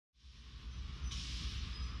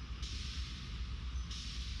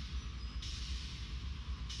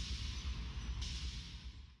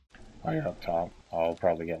Oh, you're up top. I'll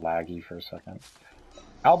probably get laggy for a second.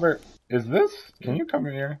 Albert, is this? Can you come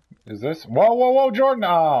in here? Is this? Whoa, whoa, whoa, Jordan!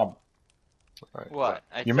 Right, What?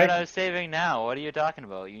 I you said make. I was saving now. What are you talking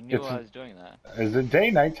about? You knew It's. I was doing that. Is it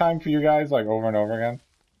day nighttime for you guys, like over and over again?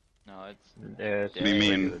 No, it's yeah, it's What do you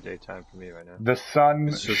regular mean? daytime for me right now. The sun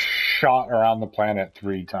It's just. shot around the planet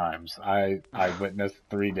 3 times. I witnessed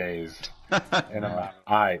 3 days in a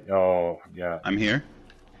oh yeah. I'm here.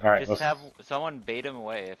 All right, just let's. have someone bait him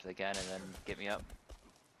away if they can, and then get me up.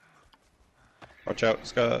 Watch out,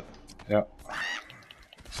 Scott. Yep,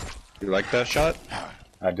 You like that shot?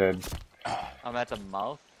 I did. I'm at the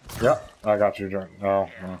mouth. Yep, I got you, Jordan. Oh,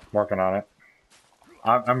 I'm working on it.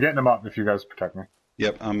 I'm getting them up if you guys protect me.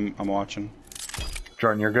 Yep, I'm watching.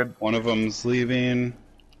 Jordan, you're good. One of them's leaving.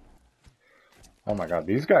 Oh my God,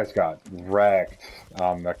 these guys got wrecked.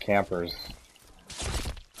 The campers.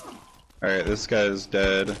 All right, this guy's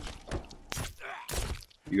dead.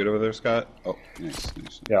 You good over there, Scott? Oh, nice,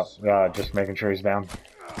 nice. Yeah, just making sure he's down.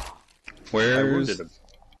 I Where's? wounded him.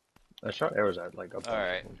 I shot arrows at like up. All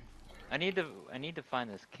right. I need to find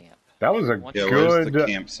this camp. That was a Yeah, where's the good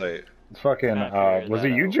campsite? fucking. Trying to figure Was it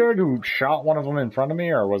that you, out. Jared, who shot one of them in front of me,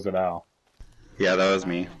 or was it Al? Yeah, that was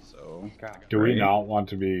me. So. Do we Great. not want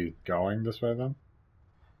to be going this way then?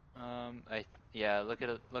 Yeah. Look at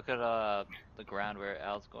the ground where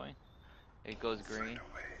Al's going. It goes green.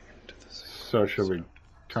 So should we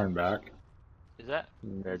turn back? Is that?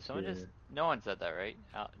 That's Someone just. No one said that, right?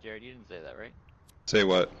 Jared, you didn't say that, right? Say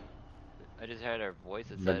what? I just heard our voice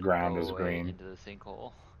that The said ground go is away green. into the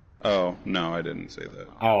sinkhole. Oh no, I didn't say that.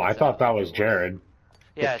 Oh, I It thought sounded that like was it Jared.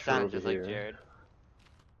 Yeah, it Picture sounded over just like here. Jared.